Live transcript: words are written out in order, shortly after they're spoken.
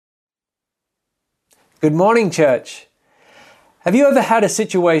Good morning, church. Have you ever had a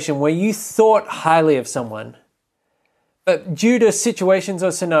situation where you thought highly of someone, but due to situations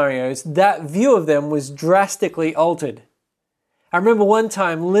or scenarios, that view of them was drastically altered? I remember one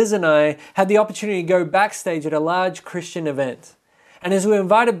time Liz and I had the opportunity to go backstage at a large Christian event. And as we were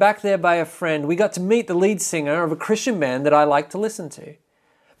invited back there by a friend, we got to meet the lead singer of a Christian band that I like to listen to.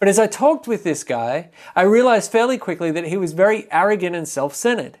 But as I talked with this guy, I realized fairly quickly that he was very arrogant and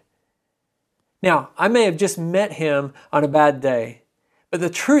self-centered. Now, I may have just met him on a bad day, but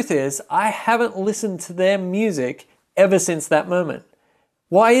the truth is I haven't listened to their music ever since that moment.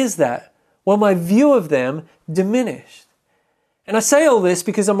 Why is that? Well, my view of them diminished. And I say all this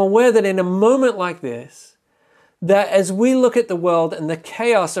because I'm aware that in a moment like this, that as we look at the world and the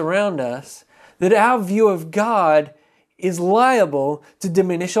chaos around us, that our view of God is liable to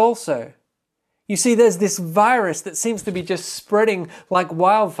diminish also. You see, there's this virus that seems to be just spreading like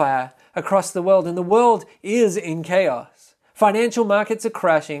wildfire across the world, and the world is in chaos. Financial markets are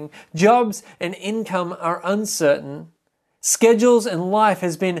crashing, jobs and income are uncertain, schedules and life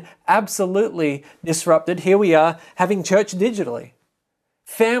has been absolutely disrupted. Here we are having church digitally.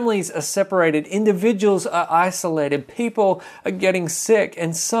 Families are separated, individuals are isolated, people are getting sick,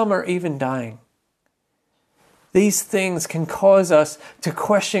 and some are even dying. These things can cause us to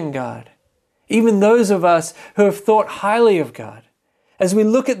question God, even those of us who have thought highly of God. As we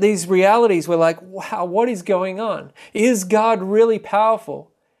look at these realities, we're like, wow, what is going on? Is God really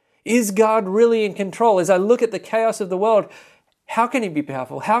powerful? Is God really in control? As I look at the chaos of the world, how can He be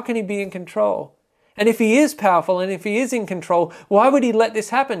powerful? How can He be in control? And if He is powerful and if He is in control, why would He let this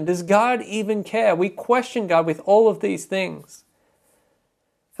happen? Does God even care? We question God with all of these things.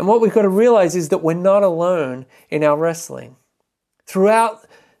 And what we've got to realize is that we're not alone in our wrestling. Throughout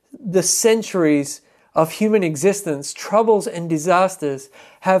the centuries of human existence, troubles and disasters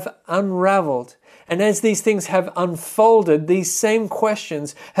have unraveled. And as these things have unfolded, these same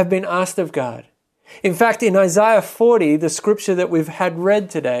questions have been asked of God. In fact, in Isaiah 40, the scripture that we've had read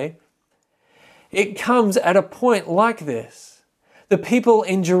today, it comes at a point like this. The people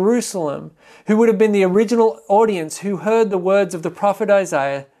in Jerusalem, who would have been the original audience who heard the words of the prophet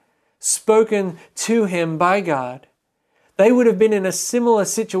Isaiah spoken to him by God, they would have been in a similar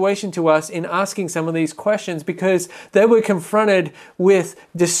situation to us in asking some of these questions because they were confronted with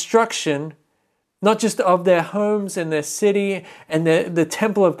destruction, not just of their homes and their city and the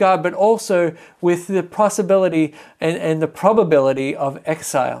temple of God, but also with the possibility and the probability of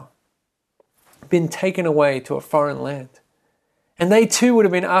exile, been taken away to a foreign land. And they too would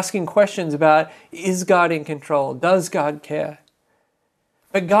have been asking questions about, is God in control? Does God care?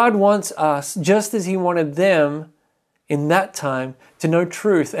 But God wants us, just as He wanted them in that time, to know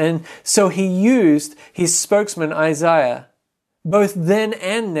truth. And so He used His spokesman Isaiah, both then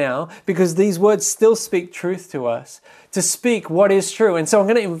and now, because these words still speak truth to us, to speak what is true. And so I'm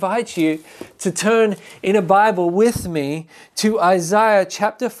going to invite you to turn in a Bible with me to Isaiah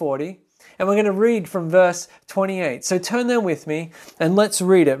chapter 40, and we're going to read from verse 28. So turn there with me and let's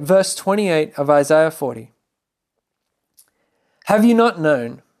read it. Verse 28 of Isaiah 40. Have you not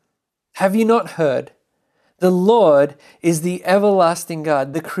known? Have you not heard? The Lord is the everlasting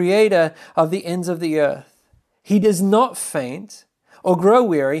God, the creator of the ends of the earth. He does not faint or grow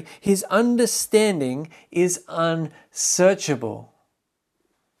weary. His understanding is unsearchable.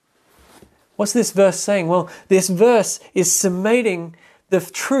 What's this verse saying? Well, this verse is summating the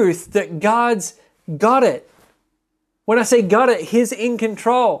truth that God's got it. When I say got it, He's in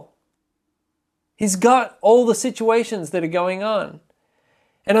control. He's got all the situations that are going on.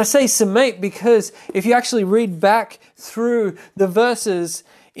 And I say summate because if you actually read back through the verses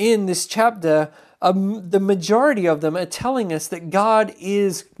in this chapter, the majority of them are telling us that God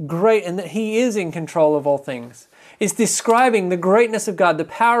is great and that He is in control of all things. It's describing the greatness of God, the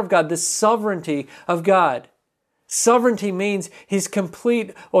power of God, the sovereignty of God. Sovereignty means His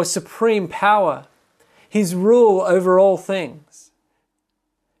complete or supreme power, His rule over all things.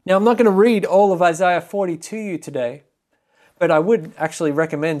 Now, I'm not going to read all of Isaiah 40 to you today, but I would actually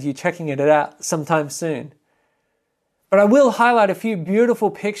recommend you checking it out sometime soon. But I will highlight a few beautiful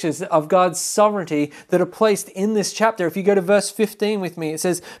pictures of God's sovereignty that are placed in this chapter. If you go to verse 15 with me, it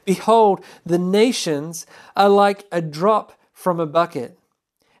says, "Behold, the nations are like a drop from a bucket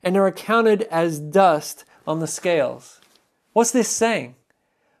and are accounted as dust on the scales." What's this saying?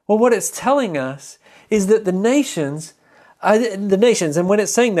 Well, what it's telling us is that the nations, and when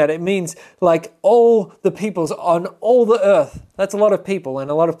it's saying that, it means like all the peoples on all the earth. That's a lot of people in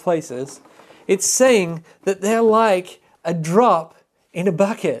a lot of places. It's saying that they're like a drop in a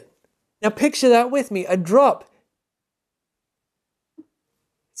bucket. Now picture that with me, a drop.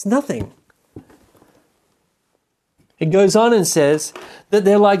 It's nothing. It goes on and says that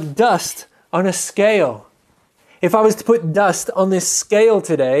they're like dust on a scale. If I was to put dust on this scale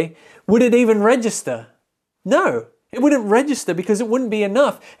today, would it even register? No, it wouldn't register because it wouldn't be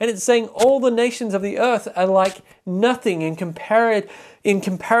enough. And it's saying all the nations of the earth are like nothing in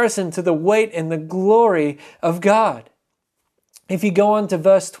comparison to the weight and the glory of God. If you go on to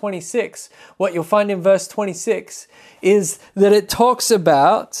verse 26, what you'll find in verse 26 is that it talks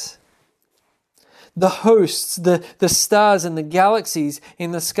about the hosts, the stars and the galaxies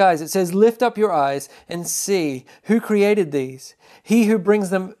in the skies. It says, lift up your eyes and see who created these. He who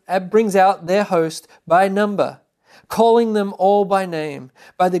brings out their host by number, calling them all by name,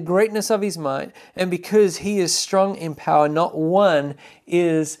 by the greatness of his might, and because he is strong in power, not one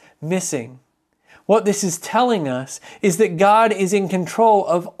is missing. What this is telling us is that God is in control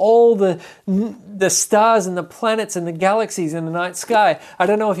of all the stars and the planets and the galaxies in the night sky. I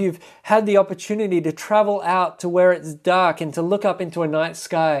don't know if you've had the opportunity to travel out to where it's dark and to look up into a night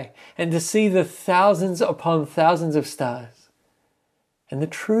sky and to see the thousands upon thousands of stars. And the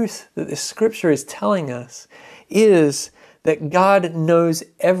truth that this scripture is telling us is that God knows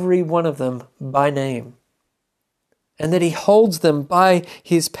every one of them by name and that he holds them by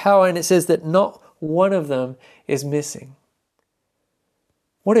his power. And it says that not one of them is missing.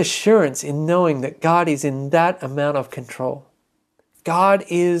 What assurance in knowing that God is in that amount of control. God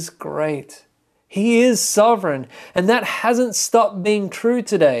is great. He is sovereign. And that hasn't stopped being true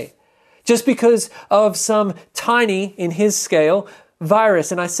today. Just because of some tiny, in his scale,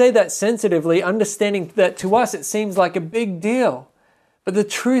 virus. And I say that sensitively, understanding that to us it seems like a big deal. But the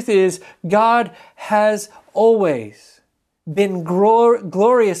truth is, God has always been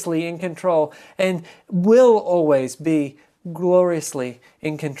gloriously in control and will always be gloriously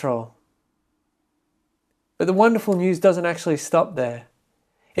in control. But the wonderful news doesn't actually stop there.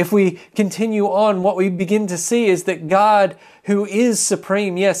 If we continue on, what we begin to see is that God, who is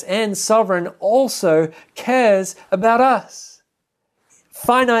supreme, yes, and sovereign, also cares about us.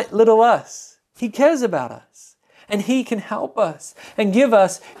 Finite little us. He cares about us. And he can help us and give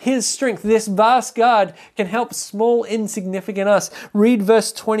us his strength. This vast God can help small, insignificant us. Read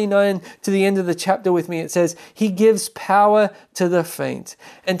verse 29 to the end of the chapter with me. It says, he gives power to the faint,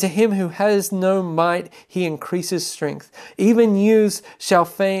 and to him who has no might, he increases strength. Even youths shall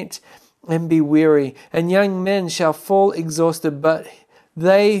faint and be weary, and young men shall fall exhausted, but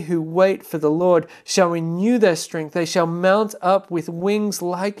they who wait for the Lord shall renew their strength. They shall mount up with wings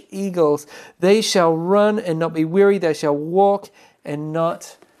like eagles. They shall run and not be weary. They shall walk and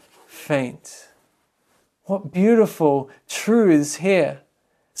not faint. What beautiful truths here.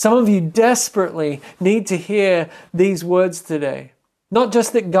 Some of you desperately need to hear these words today. Not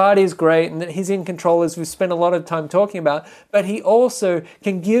just that God is great and that he's in control, as we've spent a lot of time talking about, but he also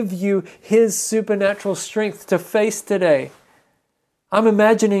can give you his supernatural strength to face today. I'm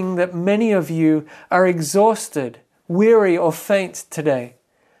imagining that many of you are exhausted, weary, or faint today.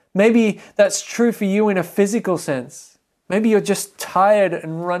 Maybe that's true for you in a physical sense. Maybe you're just tired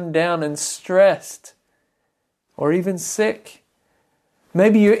and run down and stressed, or even sick.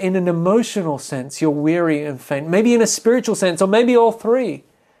 Maybe you're in an emotional sense, you're weary and faint. Maybe in a spiritual sense, or maybe all three.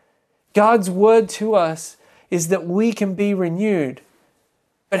 God's word to us is that we can be renewed.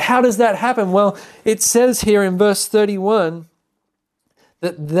 But how does that happen? Well, it says here in verse 31,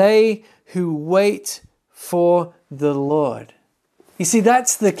 that they who wait for the Lord. You see,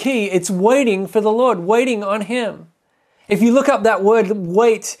 that's the key. It's waiting for the Lord, waiting on him. If you look up that word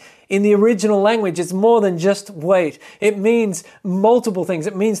wait in the original language, it's more than just wait. It means multiple things.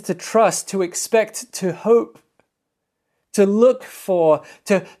 It means to trust, to expect, to hope, to look for,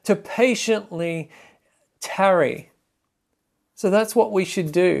 to patiently tarry. So that's what we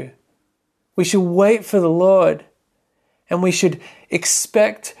should do. We should wait for the Lord. And we should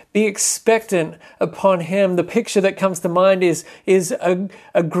be expectant upon him. The picture that comes to mind is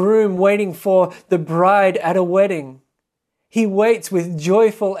a groom waiting for the bride at a wedding. He waits with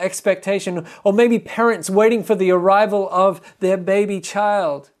joyful expectation, or maybe parents waiting for the arrival of their baby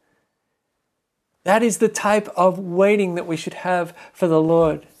child. That is the type of waiting that we should have for the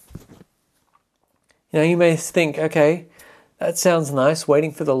Lord. You may think, okay, that sounds nice,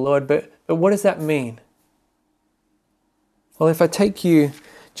 waiting for the Lord, but what does that mean? Well, if I take you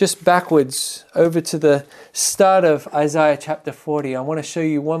just backwards over to the start of Isaiah chapter 40, I want to show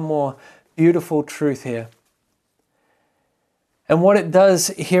you one more beautiful truth here. And what it does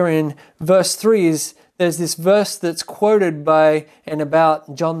here in verse 3 is there's this verse that's quoted by and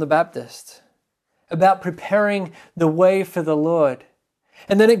about John the Baptist, about preparing the way for the Lord.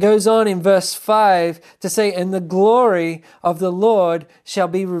 And then it goes on in verse 5 to say, and the glory of the Lord shall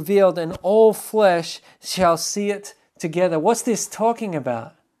be revealed, and all flesh shall see it together. What's this talking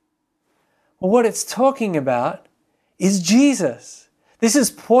about? Well, what it's talking about is Jesus. This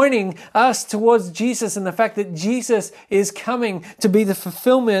is pointing us towards Jesus and the fact that Jesus is coming to be the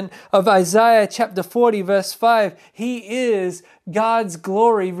fulfillment of Isaiah chapter 40 verse 5. He is God's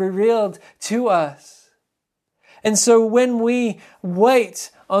glory revealed to us. And so when we wait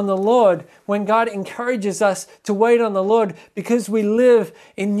on the Lord, when God encourages us to wait on the Lord, because we live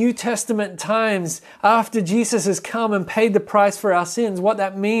in New Testament times after Jesus has come and paid the price for our sins, what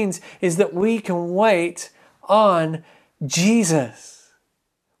that means is that we can wait on Jesus.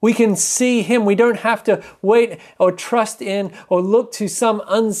 We can see Him. We don't have to wait or trust in or look to some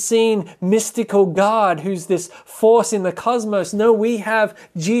unseen mystical God who's this force in the cosmos. No, we have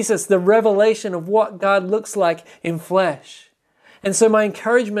Jesus, the revelation of what God looks like in flesh. And so my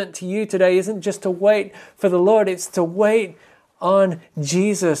encouragement to you today isn't just to wait for the Lord, it's to wait on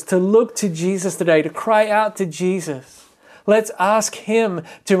Jesus, to look to Jesus today, to cry out to Jesus. Let's ask Him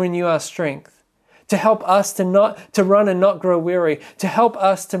to renew our strength, to help us to run and not grow weary, to help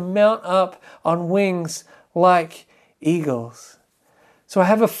us to mount up on wings like eagles. So I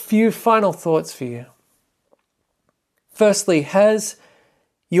have a few final thoughts for you. Firstly, has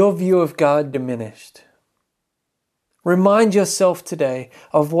your view of God diminished? Remind yourself today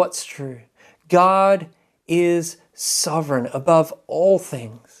of what's true. God is sovereign above all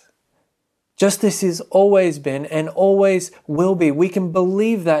things. Just as He's always been and always will be. We can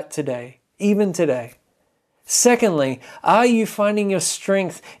believe that today, even today. Secondly, are you finding your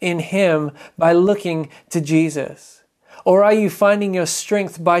strength in Him by looking to Jesus? Or are you finding your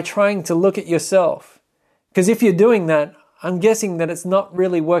strength by trying to look at yourself? Because if you're doing that, I'm guessing that it's not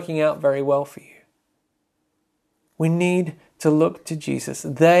really working out very well for you. We need to look to Jesus.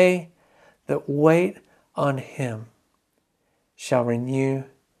 They that wait on Him shall renew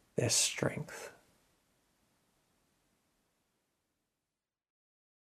their strength.